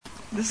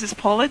This is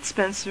Paulette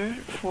Spencer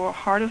for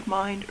Heart of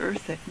Mind,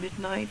 Earth at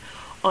Midnight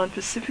on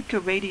Pacifica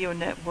Radio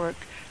Network,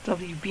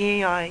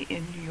 WBAI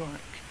in New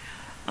York.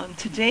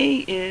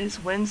 Today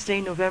is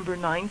Wednesday, November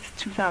 9th,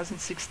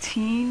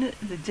 2016,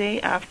 the day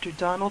after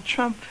Donald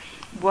Trump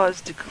was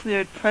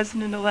declared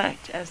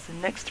president-elect as the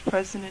next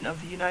president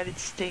of the United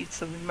States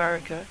of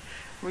America,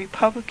 a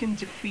Republican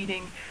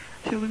defeating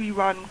Hillary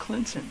Rodham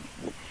Clinton.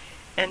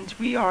 And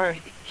we are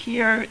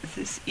here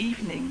this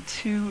evening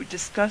to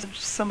discuss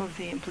some of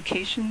the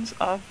implications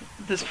of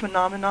this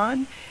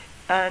phenomenon.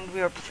 And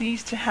we are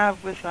pleased to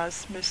have with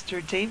us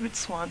Mr. David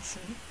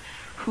Swanson,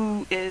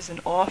 who is an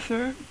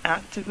author,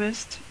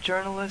 activist,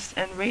 journalist,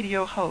 and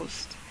radio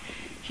host.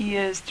 He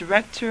is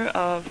director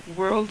of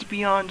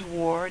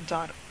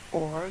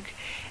worldbeyondwar.org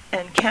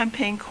and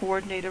campaign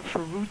coordinator for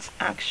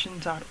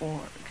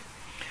rootsaction.org.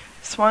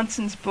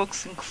 Swanson's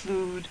books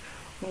include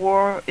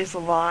War is a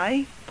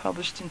Lie,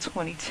 published in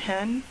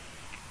 2010,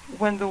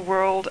 When the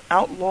World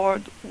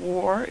Outlawed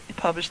War,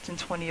 published in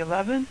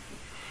 2011,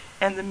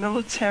 and The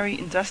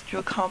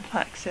Military-Industrial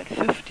Complex at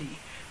 50,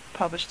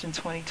 published in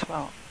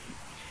 2012.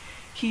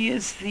 He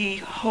is the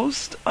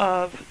host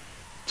of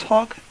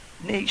Talk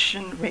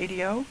Nation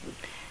Radio,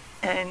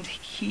 and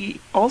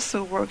he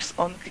also works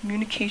on the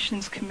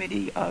Communications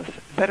Committee of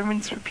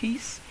Veterans for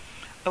Peace,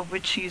 of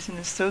which he is an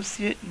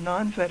associate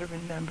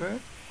non-veteran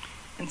member.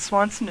 And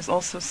Swanson is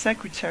also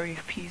Secretary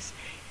of Peace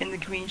in the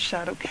Green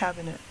Shadow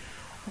Cabinet.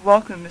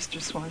 Welcome, Mr.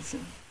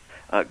 Swanson.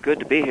 Good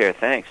to be here,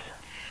 thanks.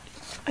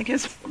 I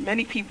guess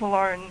many people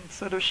are in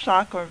sort of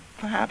shock or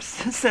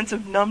perhaps a sense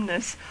of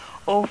numbness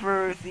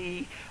over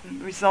the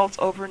results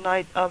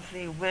overnight of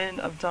the win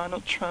of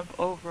Donald Trump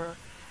over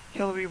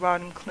Hillary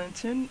Rodham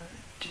Clinton.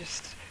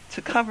 Just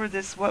to cover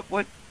this,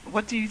 what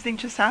do you think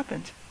just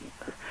happened?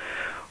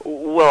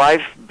 Well,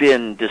 I've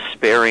been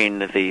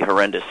despairing the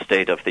horrendous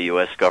state of the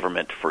U.S.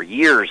 government for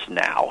years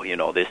now. You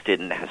know, this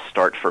didn't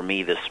start for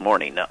me this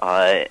morning.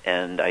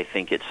 And I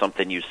think it's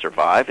something you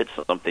survive. It's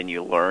something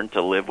you learn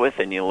to live with,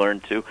 and you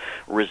learn to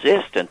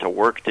resist and to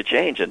work to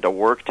change and to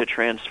work to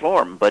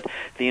transform. But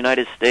the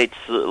United States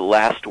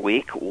last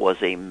week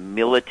was a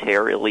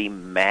militarily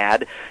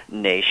mad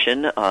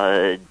nation,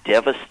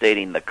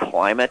 devastating the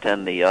climate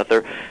and the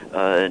other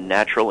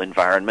natural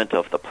environment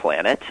of the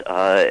planet,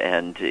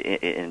 and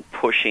in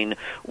pushing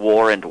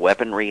war and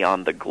weaponry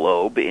on the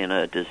globe in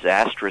a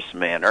disastrous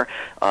manner,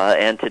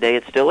 and today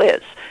it still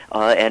is.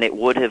 And it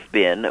would have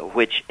been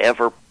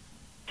whichever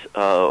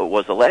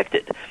was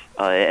elected.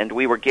 And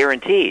we were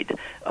guaranteed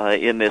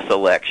in this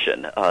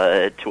election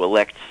to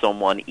elect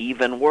someone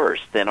even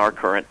worse than our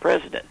current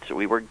president.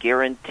 We were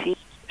guaranteed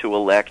to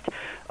elect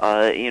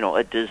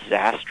a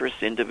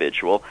disastrous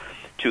individual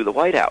to the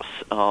White House.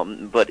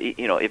 But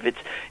if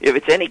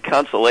it's any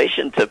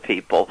consolation to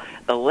people,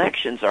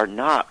 elections are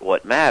not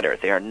what matter.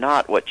 They are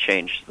not what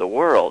changed the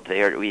world.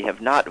 We have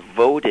not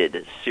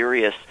voted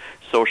serious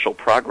social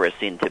progress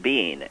into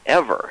being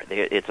ever.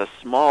 It's a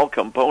small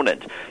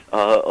component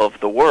of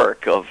the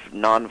work of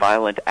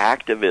nonviolent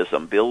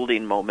activism,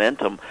 building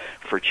momentum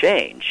for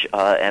change,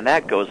 and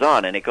that goes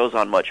on, and it goes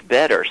on much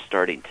better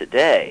starting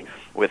today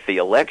with the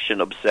election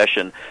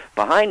obsession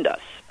behind us.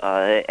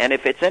 And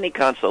if it's any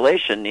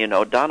consolation,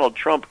 Donald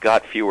Trump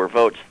got fewer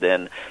votes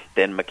than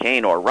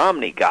McCain or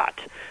Romney got.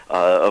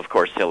 Of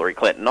course, Hillary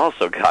Clinton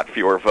also got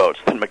fewer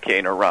votes than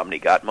McCain or Romney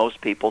got.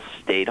 Most people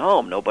stayed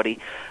home. Nobody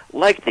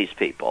liked these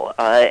people.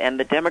 And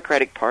the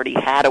Democratic Party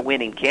had a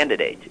winning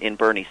candidate in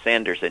Bernie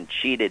Sanders and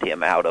cheated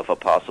him out of a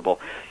possible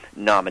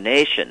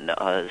nomination.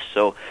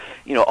 So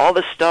all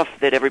the stuff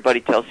that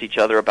everybody tells each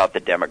other about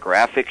the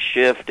demographic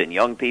shift and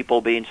young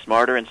people being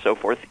smarter and so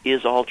forth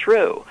is all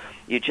true.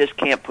 You just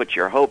can't put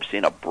your hopes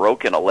in a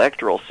broken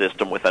electoral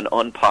system with an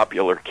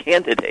unpopular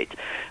candidate.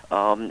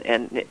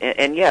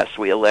 And yes,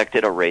 we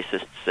elected a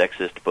racist,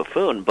 sexist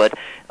buffoon, but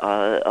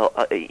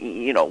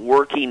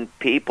working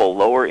people,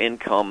 lower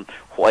income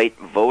white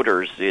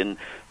voters in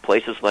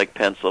places like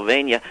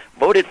Pennsylvania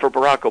voted for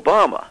Barack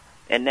Obama,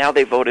 and now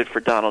they voted for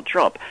Donald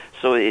Trump.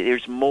 So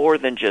there's more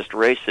than just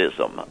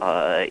racism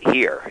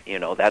here.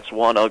 That's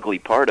one ugly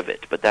part of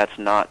it, but that's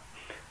not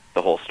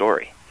the whole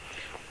story.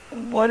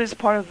 What is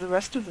part of the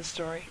rest of the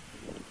story?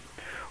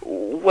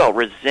 Well,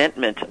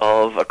 resentment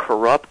of a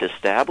corrupt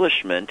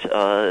establishment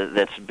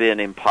that's been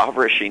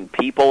impoverishing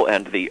people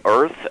and the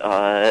earth,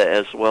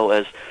 as well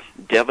as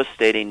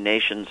devastating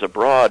nations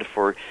abroad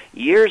for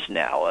years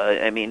now.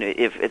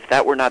 If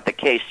that were not the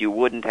case, you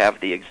wouldn't have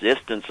the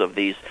existence of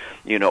these,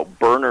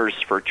 burners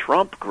for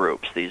Trump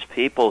groups, these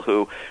people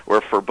who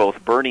were for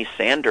both Bernie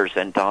Sanders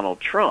and Donald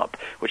Trump,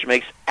 which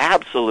makes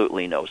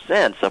absolutely no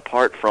sense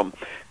apart from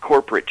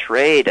corporate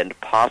trade and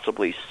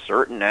possibly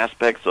certain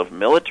aspects of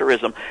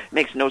militarism.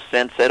 Makes no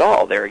sense at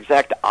all. They're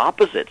exact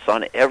opposites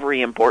on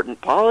every important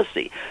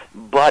policy,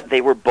 but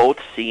they were both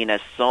seen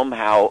as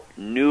somehow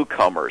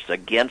newcomers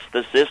against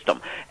the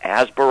system,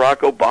 as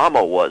Barack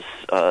Obama was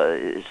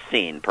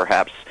seen,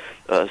 perhaps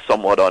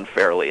somewhat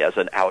unfairly, as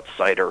an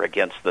outsider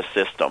against the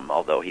system,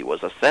 although he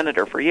was a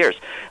senator for years.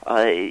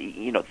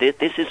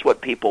 This is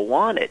what people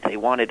wanted. They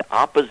wanted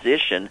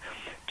opposition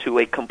to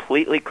a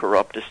completely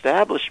corrupt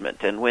establishment.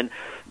 And when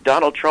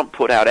Donald Trump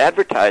put out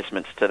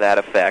advertisements to that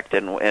effect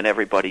and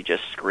everybody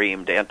just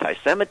screamed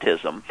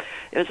anti-Semitism,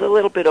 it was a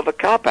little bit of a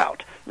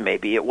cop-out.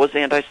 Maybe it was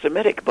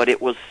anti-Semitic, but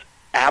it was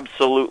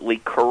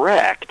absolutely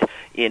correct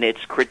in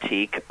its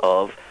critique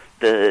of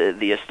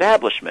the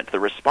establishment. The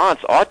response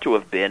ought to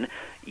have been,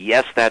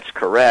 yes, that's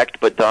correct,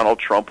 but Donald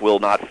Trump will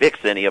not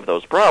fix any of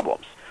those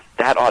problems.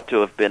 That ought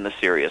to have been the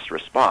serious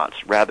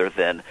response, rather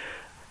than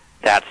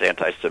that's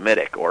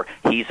anti-Semitic, or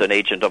he's an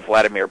agent of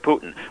Vladimir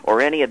Putin,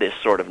 or any of this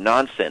sort of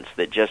nonsense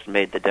that just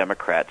made the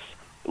Democrats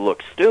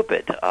look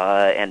stupid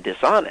and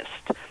dishonest,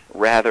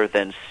 rather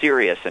than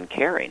serious and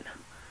caring.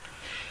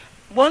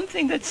 One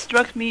thing that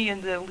struck me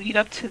in the lead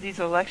up to these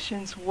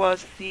elections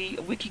was the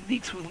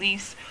WikiLeaks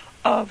release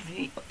of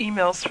the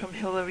emails from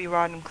Hillary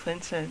Rodham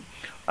Clinton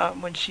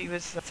when she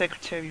was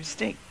Secretary of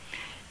State,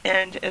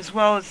 and as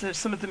well as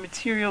some of the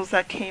materials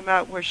that came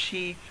out where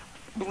she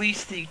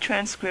released the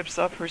transcripts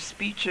of her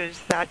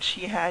speeches that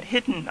she had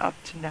hidden up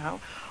to now,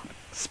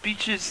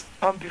 speeches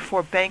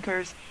before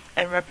bankers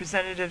and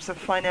representatives of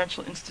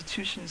financial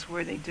institutions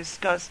where they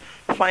discuss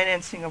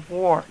financing of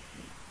war.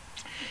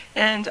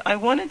 And I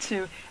wanted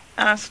to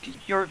ask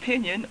your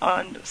opinion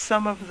on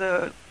some of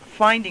the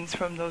findings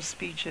from those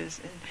speeches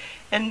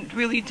and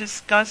really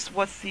discuss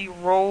what the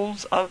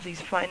roles of these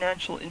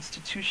financial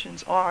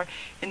institutions are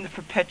in the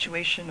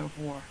perpetuation of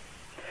war.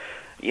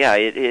 Yeah,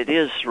 it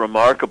is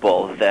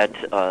remarkable that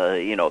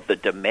the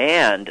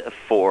demand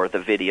for the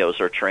videos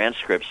or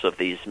transcripts of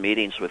these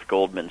meetings with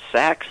Goldman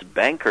Sachs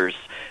bankers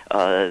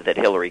that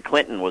Hillary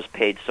Clinton was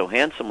paid so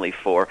handsomely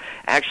for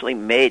actually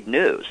made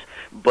news.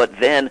 But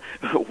then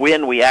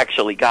when we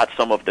actually got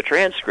some of the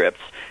transcripts,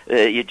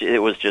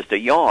 it was just a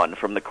yawn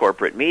from the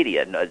corporate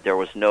media. There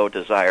was no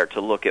desire to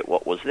look at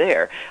what was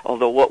there,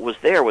 although what was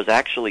there was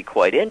actually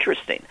quite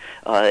interesting.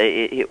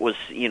 It was,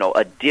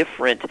 a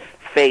different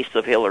face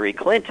of Hillary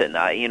Clinton.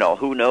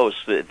 Who knows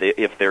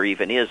if there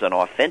even is an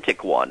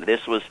authentic one.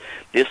 This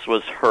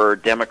was her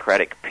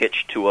Democratic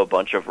pitch to a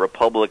bunch of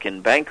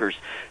Republican bankers'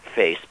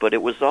 face, but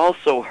it was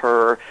also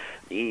her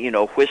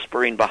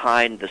whispering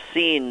behind the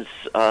scenes,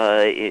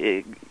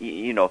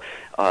 in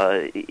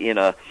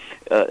a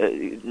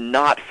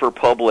not for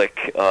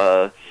public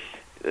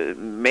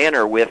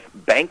manner with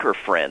banker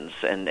friends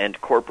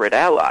and corporate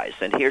allies.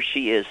 And here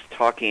she is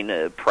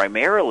talking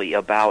primarily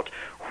about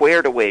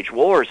where to wage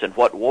wars and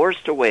what wars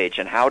to wage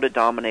and how to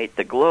dominate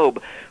the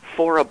globe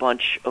for a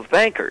bunch of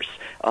bankers,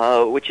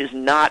 which is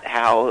not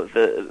how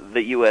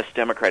the U.S.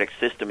 democratic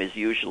system is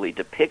usually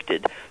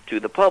depicted to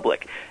the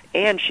public.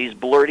 And she's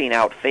blurting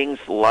out things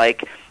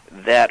like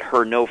that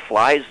her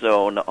no-fly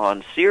zone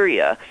on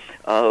Syria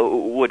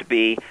would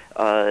be,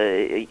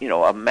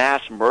 a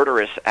mass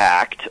murderous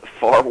act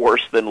far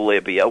worse than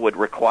Libya, would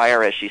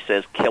require, as she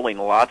says, killing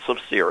lots of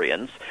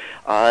Syrians,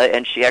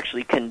 and she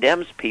actually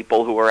condemns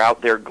people who are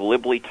out there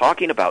glibly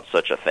talking about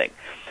such a thing.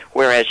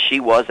 Whereas she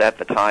was at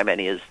the time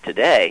and is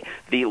today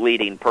the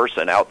leading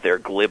person out there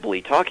glibly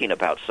talking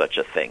about such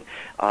a thing,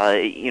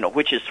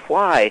 which is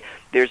why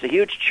there's a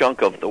huge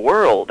chunk of the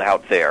world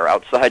out there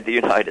outside the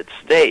United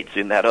States,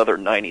 in that other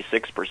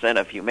 96%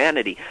 of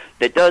humanity,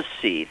 that does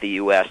see the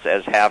U.S.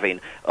 as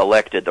having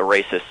elected the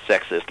racist,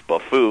 sexist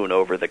buffoon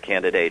over the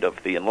candidate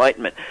of the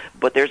Enlightenment.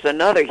 But there's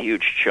another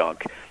huge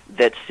chunk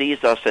that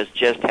sees us as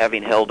just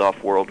having held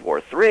off World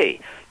War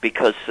III,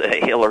 because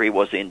Hillary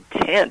was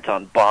intent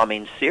on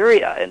bombing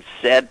Syria and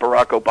said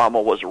Barack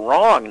Obama was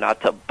wrong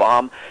not to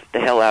bomb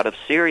the hell out of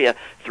Syria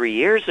 3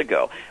 years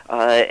ago.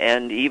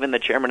 And even the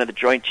chairman of the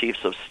Joint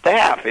Chiefs of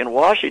Staff in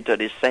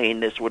Washington is saying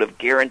this would have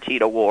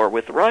guaranteed a war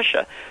with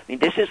Russia. I mean,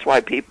 this is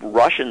why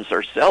Russians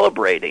are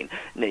celebrating,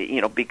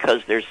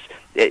 because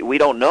we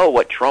don't know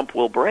what Trump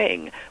will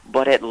bring,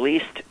 but at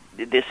least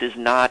this is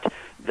not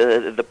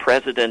the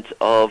president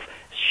of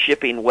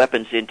shipping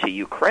weapons into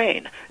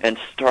Ukraine and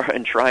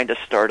trying to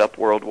start up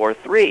World War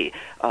III.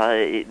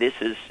 This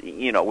is,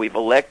 we've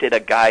elected a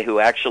guy who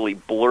actually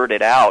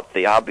blurted out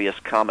the obvious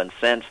common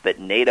sense that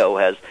NATO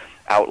has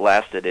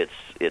outlasted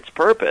its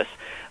purpose,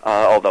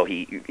 although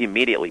he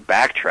immediately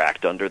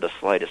backtracked under the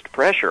slightest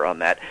pressure on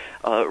that,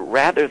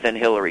 rather than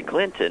Hillary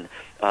Clinton,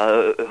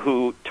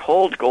 who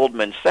told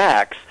Goldman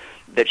Sachs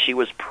that she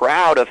was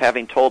proud of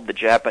having told the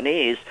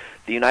Japanese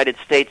the United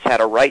States had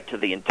a right to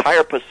the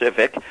entire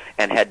Pacific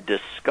and had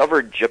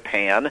discovered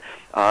Japan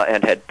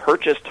and had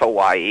purchased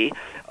Hawaii,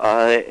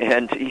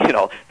 and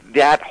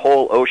that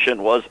whole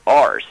ocean was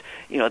ours.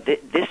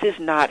 This is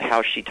not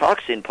how she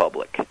talks in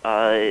public.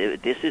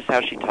 This is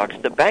how she talks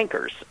to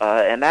bankers,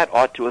 and that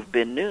ought to have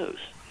been news.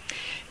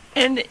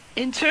 And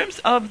in terms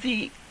of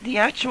the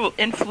actual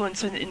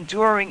influence and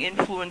enduring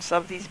influence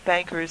of these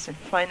bankers and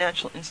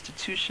financial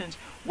institutions,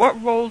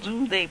 what role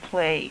do they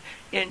play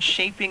in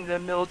shaping the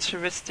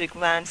militaristic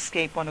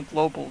landscape on a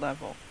global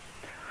level?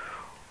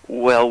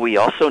 Well, we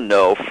also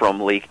know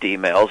from leaked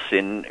emails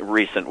in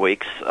recent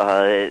weeks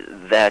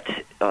that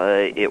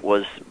it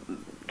was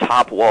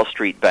top Wall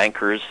Street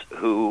bankers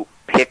who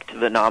picked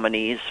the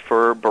nominees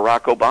for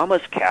Barack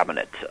Obama's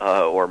cabinet,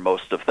 or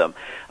most of them.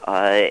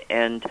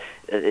 And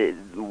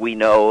we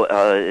know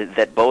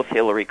that both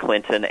Hillary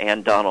Clinton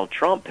and Donald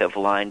Trump have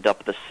lined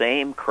up the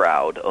same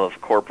crowd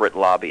of corporate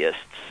lobbyists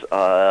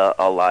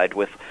allied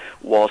with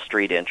Wall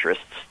Street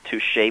interests to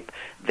shape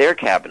their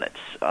cabinets.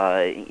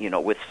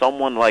 With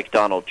someone like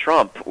Donald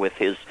Trump, with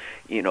his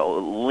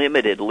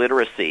limited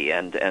literacy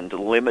and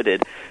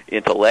limited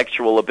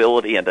intellectual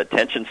ability and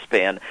attention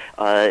span,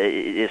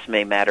 this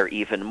may matter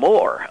even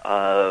more.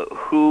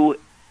 Who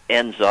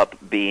ends up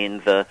being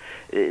the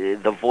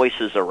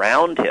voices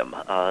around him,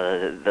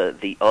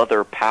 the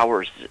other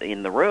powers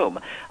in the room,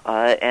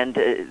 and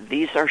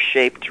these are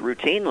shaped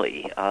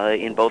routinely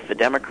in both the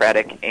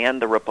Democratic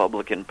and the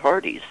Republican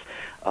parties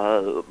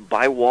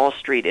by Wall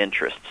Street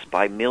interests,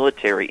 by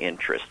military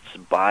interests,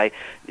 by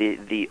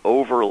the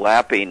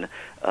overlapping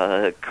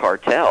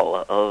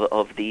cartel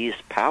of these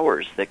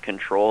powers that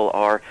control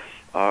our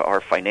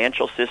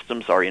financial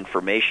systems, our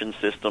information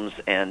systems,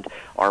 and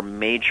our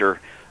major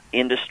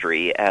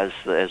industry as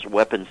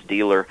weapons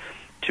dealer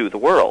to the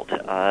world.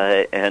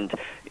 The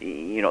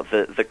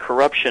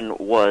corruption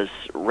was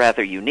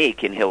rather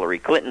unique in Hillary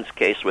Clinton's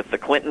case with the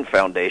Clinton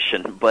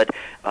Foundation, but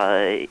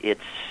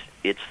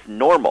it's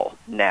normal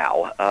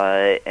now.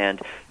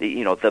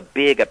 The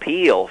big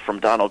appeal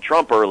from Donald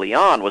Trump early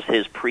on was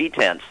his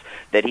pretense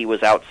that he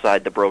was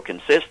outside the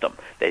broken system,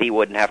 that he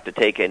wouldn't have to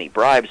take any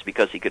bribes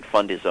because he could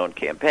fund his own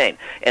campaign.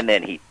 And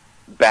then he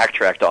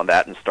backtracked on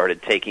that and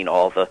started taking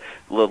all the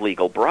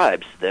legal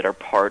bribes that are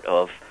part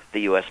of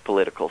the U.S.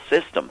 political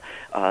system.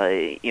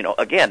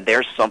 Again,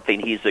 there's something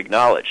he's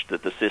acknowledged,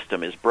 that the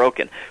system is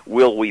broken.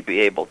 Will we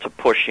be able to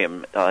push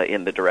him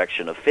in the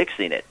direction of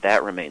fixing it?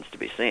 That remains to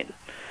be seen.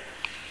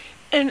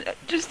 And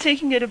just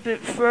taking it a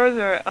bit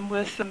further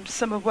with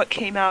some of what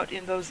came out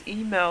in those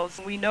emails,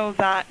 we know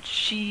that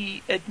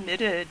she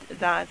admitted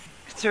that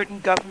certain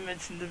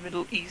governments in the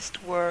Middle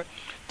East were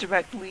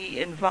directly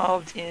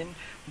involved in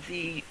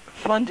the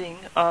funding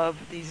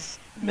of these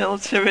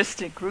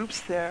militaristic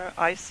groups there,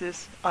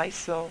 ISIS,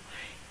 ISIL,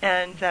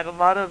 and that a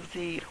lot of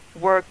the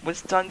work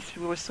was done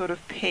through a sort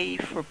of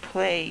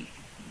pay-for-play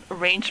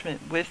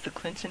arrangement with the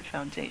Clinton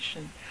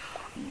Foundation.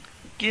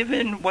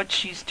 Given what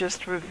she's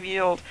just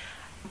revealed,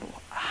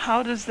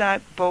 how does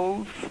that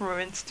bode, for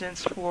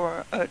instance,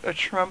 for a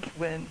Trump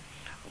win?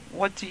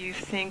 What do you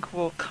think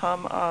will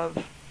come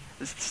of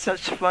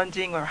such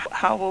funding, or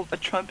how will a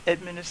Trump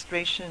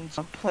administration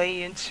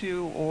play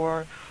into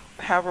or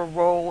have a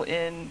role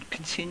in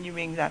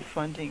continuing that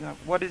funding?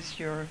 What is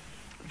your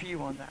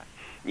view on that?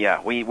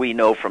 Yeah, we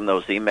know from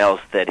those emails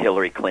that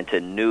Hillary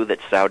Clinton knew that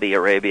Saudi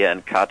Arabia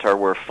and Qatar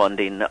were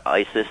funding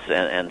ISIS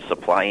and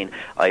supplying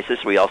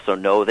ISIS. We also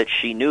know that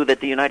she knew that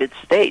the United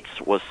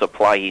States was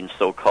supplying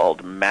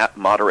so-called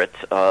moderate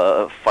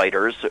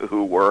fighters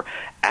who were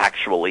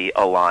actually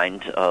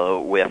aligned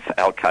with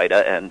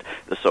Al-Qaeda and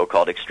the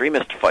so-called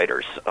extremist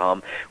fighters.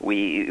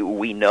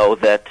 We know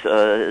that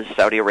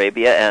Saudi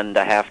Arabia and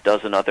a half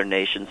dozen other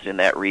nations in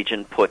that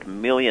region put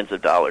millions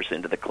of dollars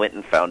into the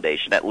Clinton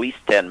Foundation, at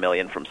least $10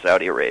 million from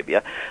Saudi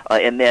Arabia,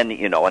 and then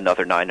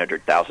another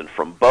 $900,000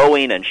 from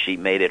Boeing, and she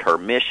made it her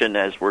mission,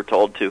 as we're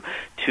told,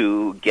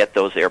 to get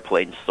those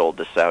airplanes sold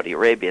to Saudi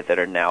Arabia that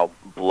are now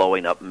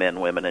blowing up men,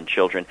 women, and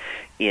children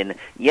in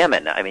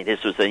Yemen. I mean,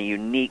 this was a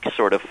unique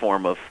sort of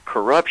form of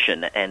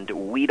corruption, and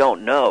we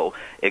don't know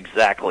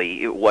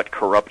exactly what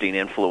corrupting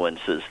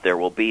influences there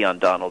will be on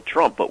Donald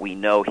Trump, but we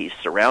know he's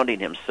surrounding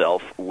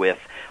himself with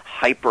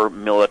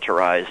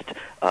hyper-militarized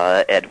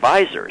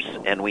advisors,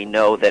 and we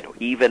know that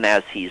even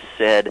as he's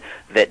said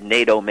that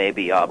NATO may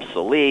be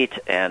obsolete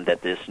and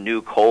that this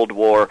new Cold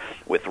War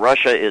with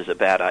Russia is a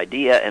bad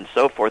idea and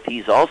so forth,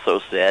 he's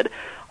also said,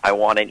 I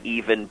want an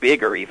even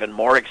bigger, even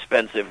more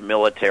expensive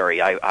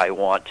military. I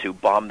want to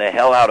bomb the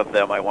hell out of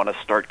them. I want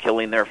to start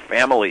killing their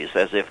families,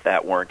 as if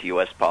that weren't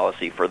U.S.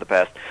 policy for the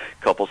past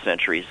couple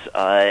centuries.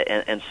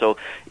 And so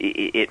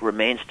it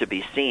remains to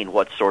be seen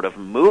what sort of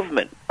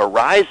movement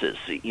arises.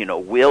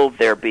 Will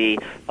there be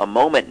a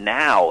moment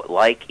now,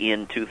 like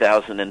in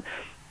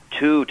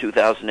 2002,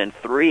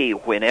 2003,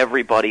 when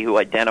everybody who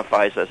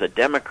identifies as a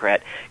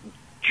Democrat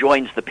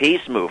joins the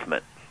peace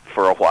movement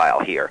for a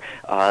while here?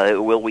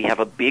 Will we have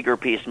a bigger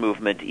peace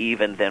movement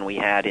even than we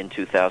had in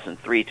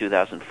 2003,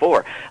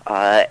 2004?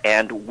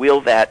 And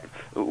will that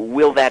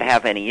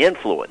have any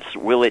influence?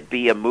 Will it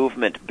be a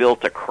movement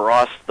built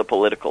across the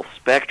political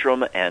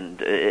spectrum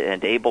and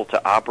able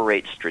to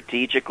operate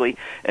strategically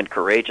and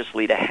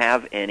courageously to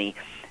have any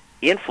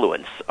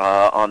influence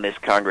on this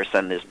Congress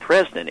and this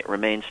president? It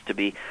remains to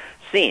be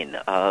seen.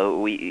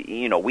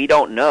 We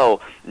don't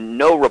know.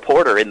 No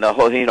reporter in the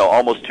whole,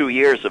 almost 2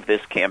 years of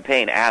this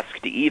campaign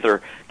asked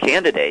either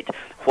candidate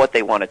what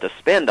they wanted to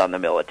spend on the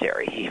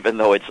military, even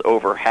though it's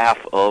over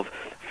half of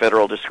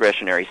federal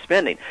discretionary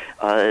spending.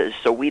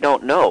 So we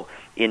don't know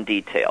in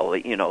detail.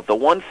 The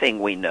one thing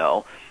we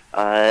know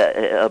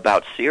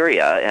about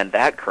Syria and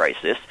that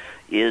crisis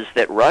is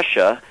that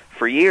Russia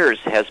for years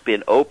has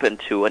been open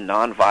to a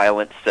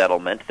nonviolent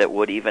settlement that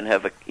would even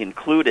have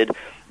included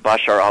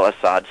Bashar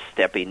al-Assad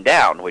stepping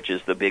down, which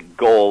is the big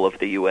goal of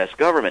the U.S.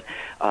 government.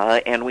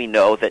 And we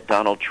know that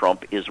Donald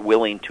Trump is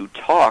willing to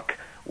talk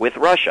with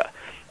Russia.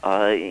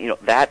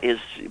 that is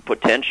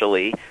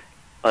potentially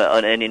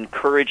an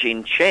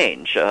encouraging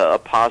change, a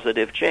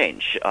positive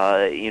change.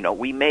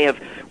 We may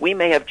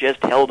have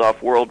just held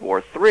off World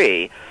War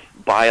III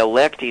by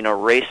electing a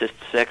racist,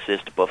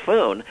 sexist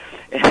buffoon,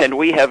 and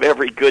we have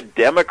every good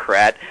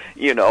Democrat,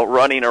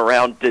 running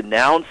around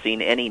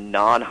denouncing any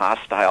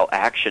non-hostile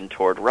action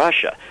toward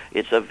Russia.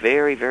 It's a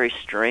very, very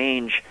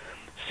strange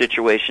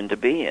situation to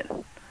be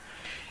in.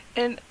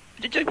 And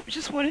I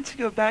just wanted to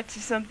go back to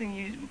something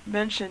you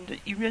mentioned.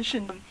 You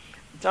mentioned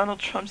Donald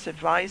Trump's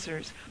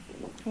advisors.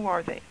 Who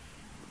are they?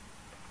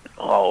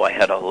 Oh, I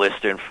had a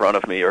list in front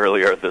of me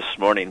earlier this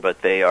morning,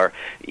 but they are,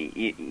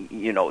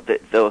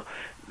 the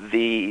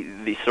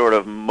sort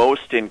of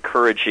most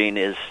encouraging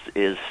is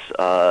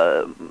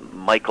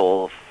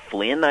Michael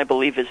Flynn, I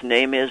believe his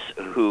name is,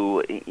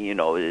 who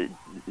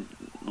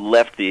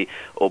left the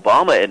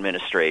Obama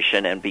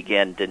administration and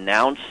began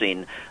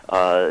denouncing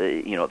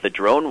the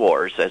drone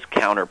wars as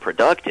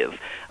counterproductive,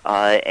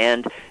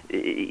 and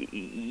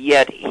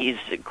yet he's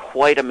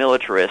quite a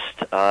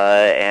militarist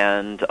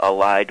and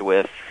allied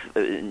with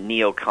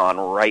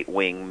neocon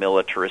right-wing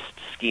militarist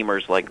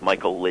schemers like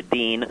Michael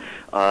Ledeen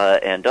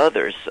and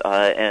others,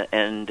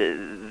 and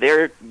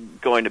they're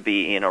going to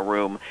be in a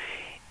room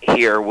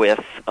here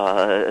with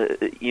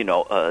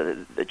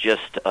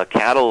just a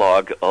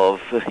catalog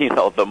of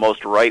the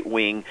most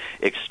right-wing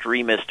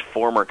extremist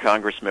former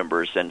Congress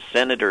members and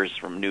senators,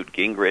 from Newt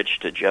Gingrich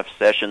to Jeff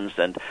Sessions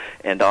and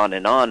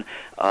on,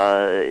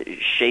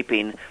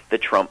 shaping the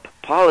Trump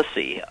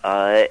policy,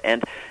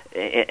 and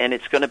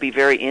it's going to be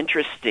very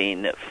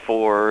interesting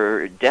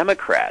for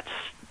Democrats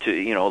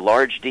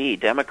large D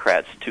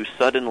Democrats to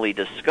suddenly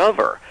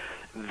discover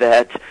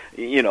that,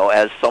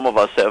 as some of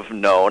us have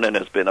known and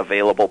has been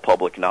available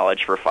public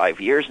knowledge for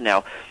 5 years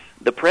now,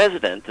 the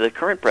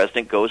current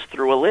president, goes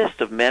through a list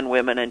of men,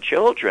 women, and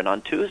children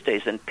on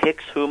Tuesdays and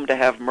picks whom to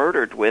have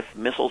murdered with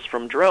missiles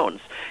from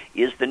drones.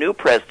 Is the new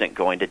president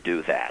going to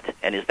do that?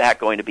 And is that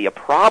going to be a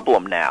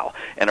problem now?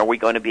 And are we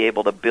going to be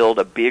able to build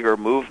a bigger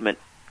movement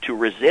to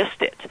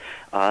resist it?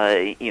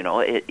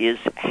 It is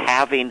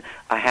having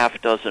a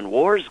half dozen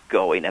wars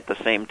going at the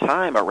same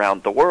time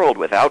around the world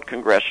without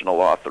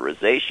congressional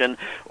authorization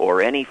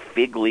or any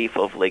fig leaf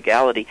of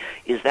legality.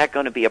 Is that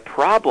going to be a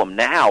problem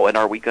now? And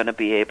are we going to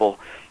be able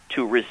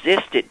to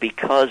resist it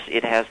because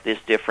it has this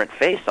different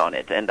face on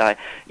it? And I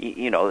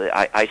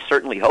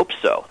certainly hope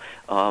so.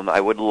 I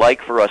would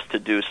like for us to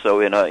do so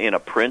in a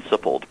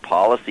principled,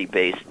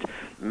 policy-based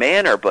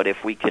manner, but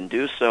if we can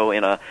do so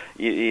in a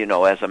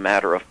as a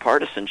matter of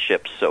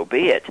partisanship, so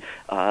be it.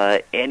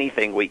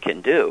 Anything we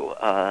can do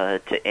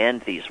to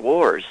end these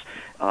wars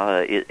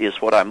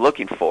is what I'm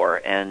looking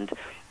for, and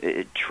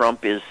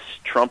Trump is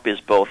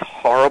both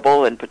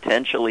horrible and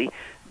potentially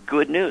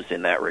good news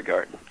in that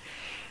regard.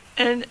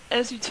 And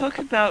as you talk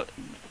about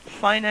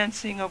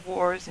financing of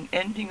wars and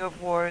ending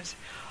of wars,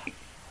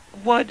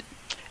 what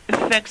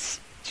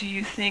effects do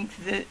you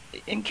think that,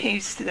 in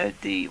case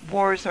that the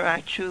wars are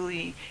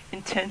actually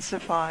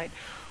intensified,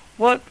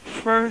 what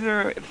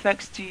further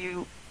effects do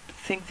you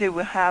think they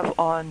will have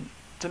on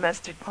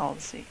domestic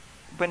policy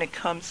when it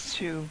comes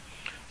to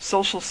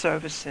social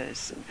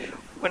services,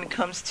 when it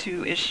comes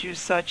to issues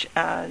such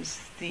as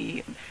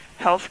the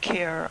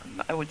healthcare,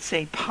 I would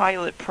say,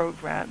 pilot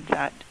program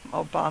that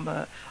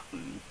Obama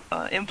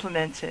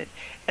implemented,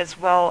 as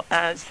well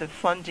as the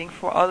funding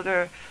for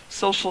other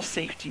social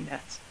safety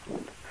nets?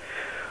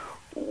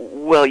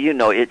 Well,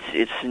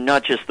 it's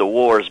not just the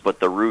wars, but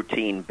the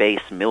routine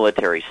base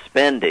military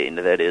spending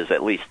that is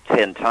at least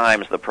 10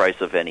 times the price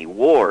of any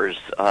wars,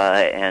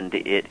 and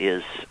it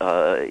is,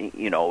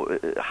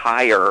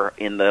 higher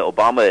in the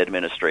Obama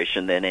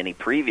administration than any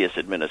previous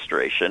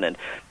administration, and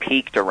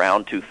peaked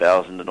around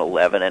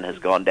 2011 and has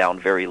gone down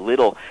very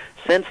little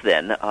since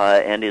then,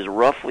 and is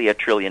roughly $1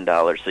 trillion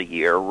a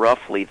year,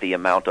 roughly the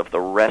amount of the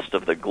rest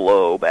of the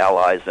globe,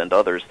 allies and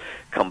others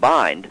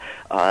combined,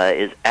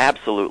 is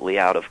absolutely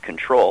out of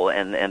control,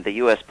 and the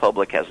U.S.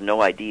 public has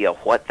no idea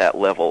what that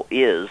level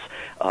is,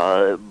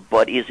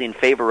 but is in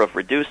favor of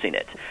reducing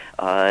it.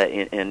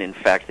 And in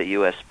fact, the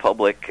U.S.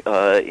 public,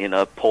 in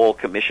a poll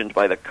commissioned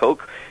by the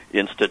Koch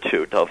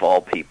Institute, of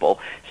all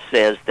people,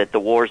 says that the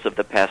wars of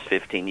the past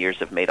 15 years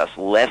have made us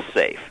less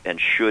safe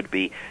and should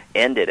be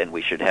ended, and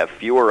we should have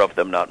fewer of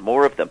them, not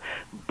more of them.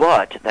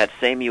 But that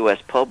same U.S.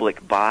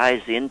 public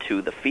buys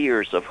into the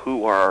fears of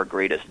who are our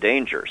greatest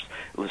dangers,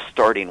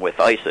 starting with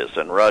ISIS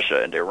and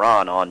Russia and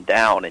Iran on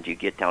down, and you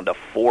get down to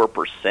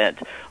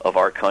 4% of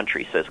our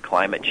country says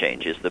climate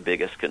change is the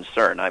biggest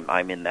concern.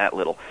 I'm in that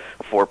little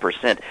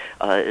 4%.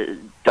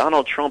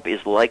 Donald Trump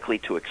is likely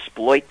to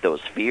exploit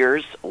those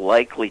fears,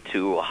 likely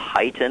to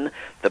heighten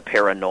the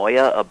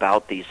paranoia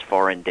about these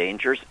foreign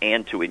dangers,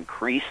 and to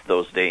increase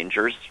those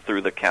dangers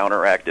through the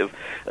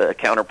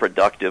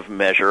counterproductive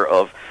measure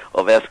of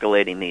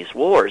escalating these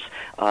wars.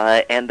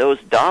 And those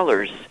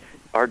dollars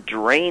are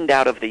drained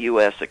out of the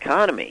U.S.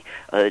 economy.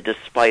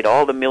 Despite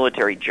all the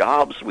military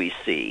jobs we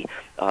see,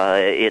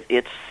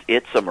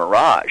 It's a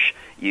mirage.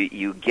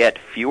 You get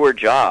fewer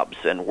jobs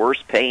and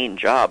worse paying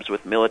jobs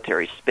with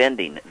military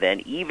spending than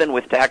even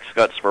with tax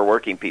cuts for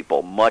working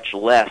people, much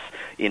less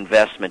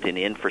investment in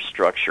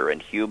infrastructure and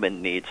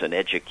human needs and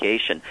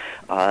education.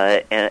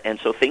 And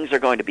so things are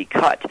going to be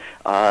cut.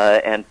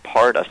 And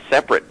a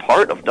separate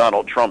part of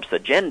Donald Trump's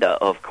agenda,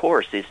 of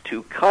course, is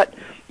to cut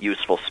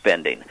useful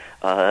spending,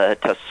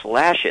 to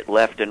slash it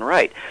left and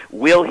right.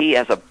 Will he,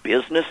 as a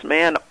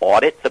businessman,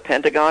 audit the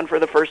Pentagon for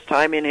the first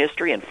time in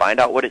history and find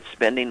out what it's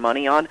spending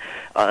money on?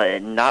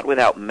 Not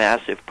without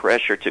massive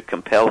pressure to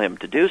compel him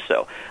to do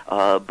so.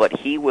 But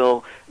he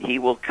will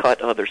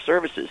cut other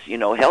services. You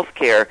know,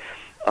 healthcare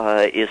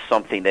is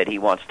something that he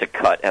wants to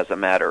cut as a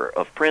matter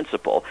of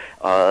principle.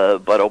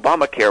 But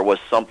Obamacare was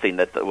something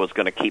that was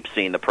going to keep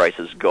seeing the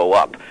prices go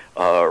up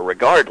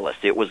regardless.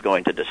 It was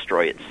going to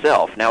destroy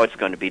itself. Now it's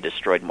going to be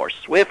destroyed more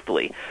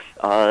swiftly.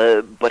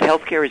 But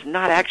healthcare is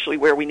not actually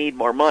where we need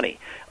more money.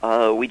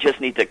 We just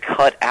need to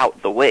cut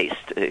out the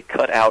waste,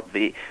 cut out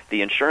the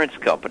insurance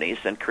companies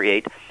and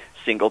create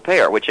single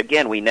payer, which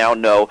again we now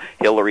know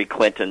Hillary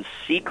Clinton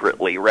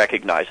secretly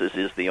recognizes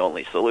is the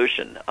only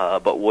solution,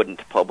 but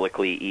wouldn't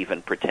publicly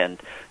even pretend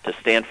to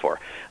stand for.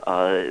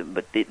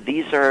 But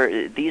these are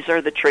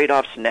the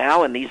trade-offs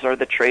now, and these are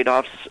the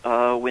trade-offs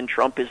when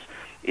Trump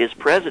is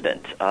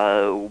president.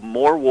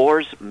 More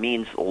wars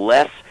means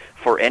less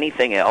for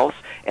anything else,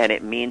 and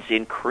it means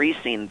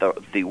increasing the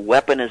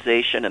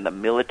weaponization and the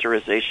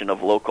militarization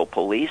of local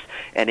police,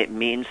 and it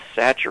means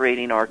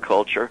saturating our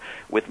culture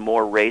with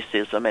more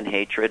racism and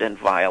hatred and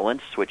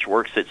violence, which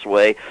works its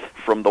way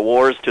from the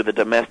wars to the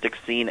domestic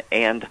scene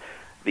and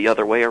the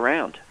other way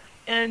around.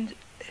 And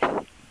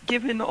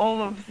given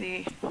all of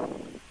the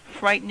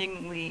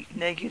frighteningly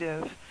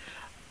negative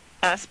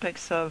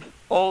aspects of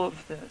all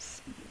of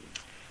this,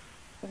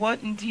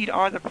 what indeed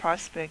are the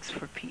prospects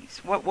for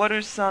peace? What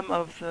are some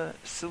of the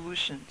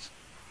solutions?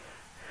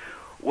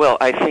 Well,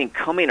 I think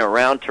coming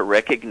around to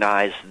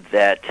recognize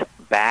that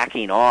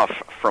backing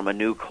off from a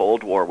new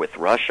Cold War with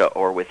Russia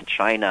or with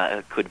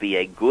China could be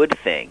a good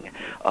thing,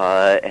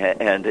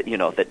 and you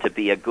know that to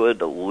be a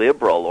good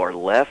liberal or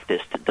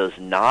leftist does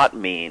not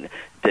mean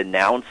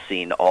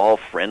denouncing all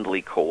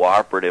friendly,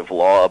 cooperative,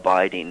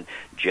 law-abiding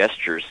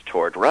gestures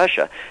toward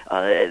Russia.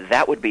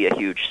 That would be a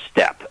huge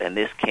step, and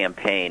this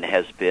campaign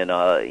has been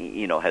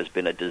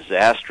a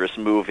disastrous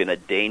move in a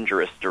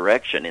dangerous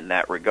direction in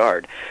that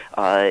regard.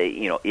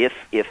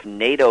 If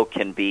NATO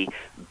can be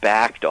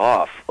backed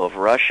off of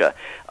Russia,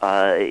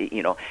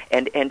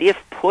 and if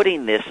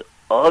putting this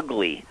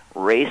ugly,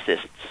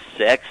 racist,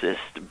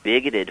 sexist,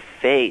 bigoted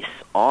face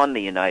on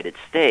the United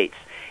States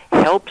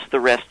helps the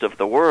rest of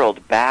the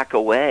world back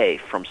away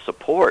from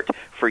support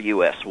for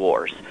U.S.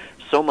 wars,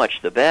 so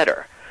much the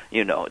better.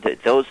 You know,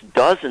 those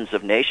dozens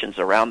of nations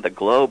around the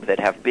globe that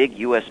have big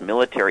U.S.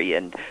 military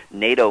and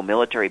NATO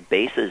military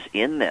bases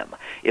in them,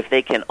 if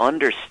they can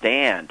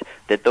understand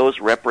that those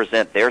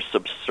represent their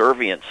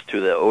subservience to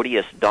the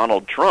odious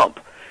Donald Trump,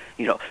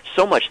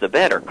 so much the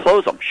better.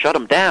 Close them, shut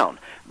them down.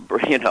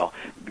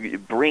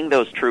 Bring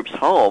those troops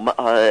home.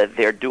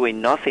 They're doing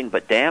nothing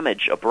but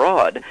damage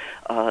abroad.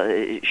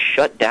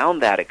 Shut down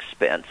that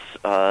expense.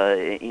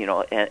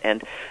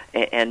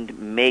 And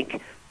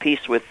make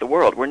peace with the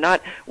world. We're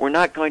not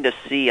going to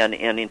see an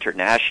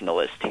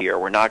internationalist here.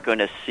 We're not going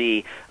to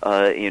see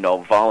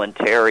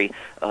voluntary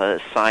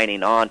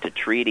signing on to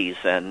treaties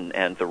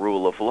and the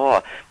rule of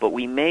law. But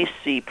we may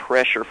see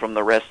pressure from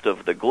the rest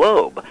of the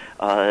globe.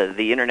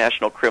 The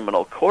International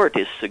Criminal Court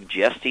is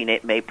suggesting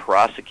it may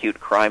prosecute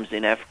crimes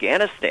in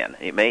Afghanistan.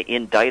 It may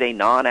indict a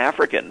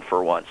non-African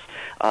for once.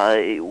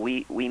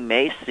 We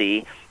may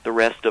see the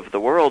rest of the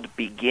world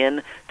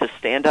begin to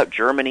stand up.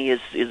 Germany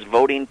is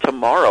voting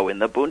tomorrow in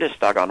the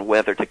Bundestag on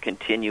whether to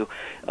continue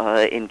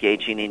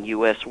engaging in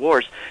U.S.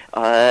 wars,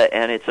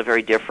 and it's a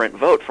very different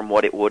vote from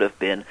what it would have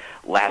been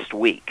last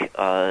week.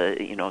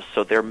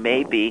 So there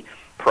may be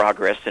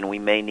progress, and we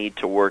may need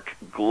to work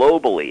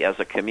globally as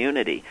a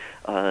community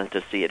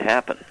to see it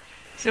happen.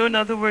 So in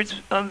other words,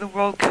 the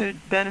world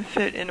could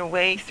benefit in a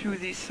way through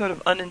these sort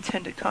of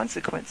unintended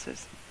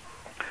consequences.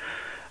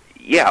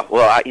 Yeah,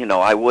 well,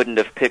 I wouldn't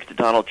have picked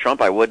Donald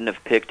Trump. I wouldn't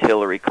have picked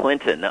Hillary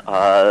Clinton.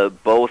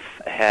 Both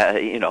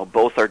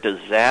are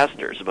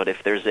disasters. But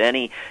if there's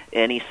any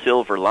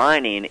silver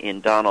lining in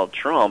Donald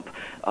Trump,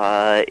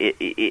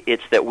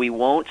 it's that we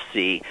won't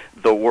see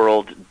the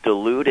world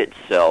delude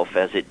itself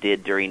as it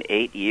did during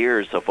 8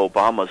 years of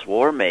Obama's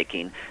war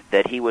making,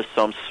 that he was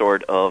some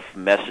sort of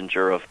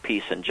messenger of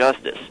peace and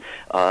justice.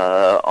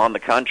 On the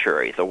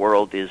contrary, the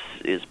world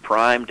is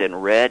primed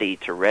and ready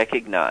to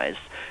recognize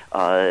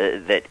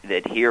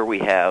that here we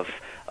have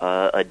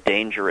a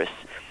dangerous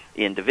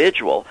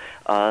individual,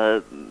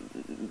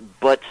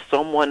 but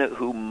someone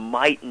who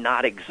might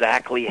not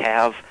exactly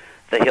have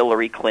the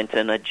Hillary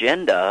Clinton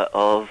agenda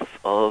of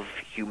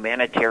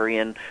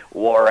humanitarian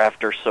war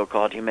after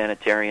so-called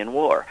humanitarian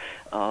war.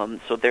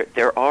 So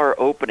there are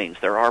openings,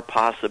 there are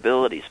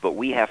possibilities, but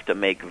we have to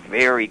make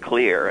very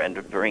clear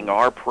and bring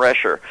our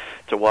pressure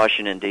to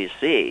Washington,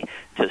 D.C.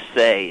 to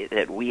say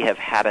that we have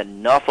had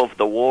enough of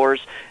the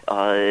wars.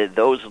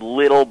 Those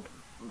little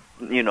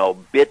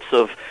bits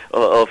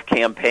of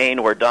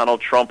campaign where Donald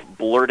Trump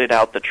blurted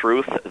out the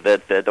truth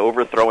that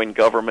overthrowing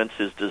governments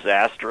is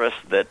disastrous,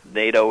 that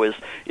NATO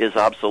is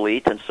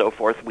obsolete, and so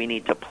forth. We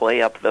need to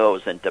play up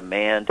those and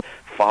demand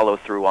follow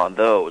through on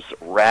those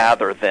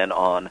rather than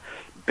on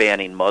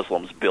banning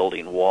Muslims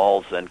building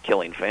walls and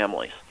killing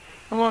families.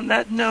 Well, on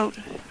that note,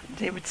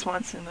 David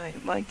Swanson,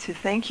 I'd like to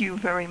thank you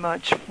very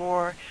much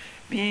for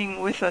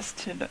being with us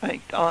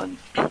tonight on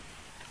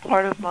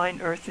Heart of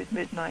Mind, Earth at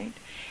Midnight.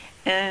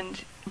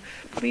 And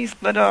please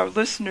let our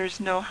listeners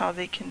know how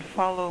they can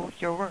follow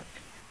your work.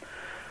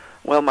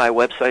 Well, my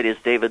website is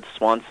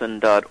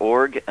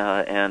davidswanson.org,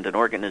 and an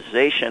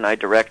organization I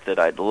direct that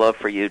I'd love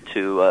for you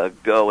to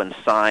go and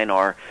sign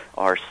our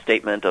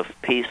statement of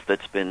peace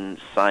that's been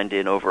signed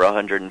in over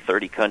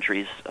 130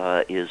 countries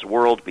is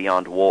World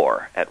Beyond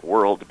War at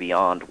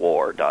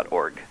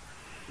worldbeyondwar.org.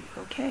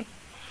 Okay.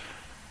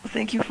 Well,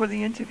 thank you for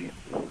the interview.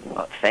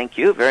 Thank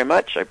you very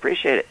much. I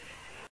appreciate it.